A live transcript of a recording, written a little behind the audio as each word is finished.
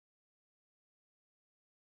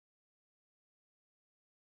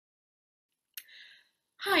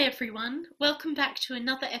Hi everyone, welcome back to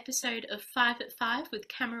another episode of 5 at 5 with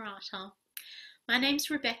Camerata. My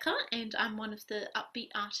name's Rebekah and I'm one of the Upbeat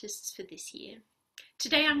Artists for this year.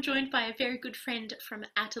 Today I'm joined by a very good friend from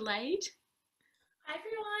Adelaide. Hi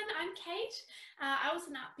everyone, I'm Kate. I was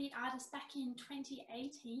an Upbeat Artist back in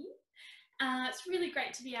 2018. It's really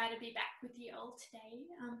great to be able to be back with you all today.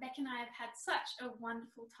 Beck and I have had such a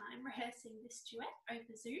wonderful time rehearsing this duet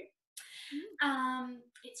over Zoom.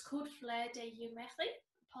 It's called Fleur de Yumirii.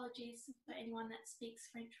 Apologies for anyone that speaks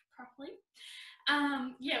French properly.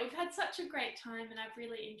 We've had such a great time and I've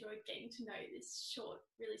really enjoyed getting to know this short,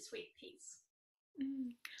 really sweet piece.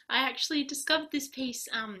 I actually discovered this piece,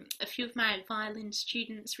 a few of my violin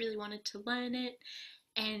students really wanted to learn it,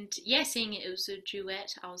 and yeah, seeing it was a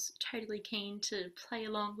duet, I was totally keen to play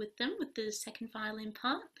along with them with the second violin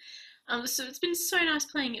part. So it's been so nice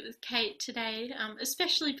playing it with Kate today,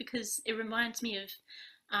 especially because it reminds me of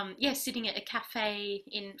sitting at a cafe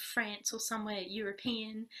in France or somewhere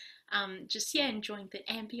European, enjoying the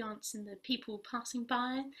ambience and the people passing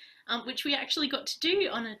by, which we actually got to do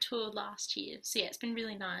on a tour last year. So yeah, it's been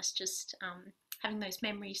really nice just having those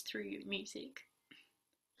memories through music.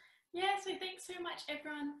 Yeah, so thanks so much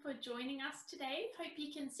everyone for joining us today. Hope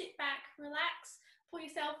you can sit back, relax, pour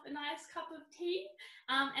yourself a nice cup of tea,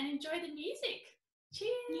 and enjoy the music.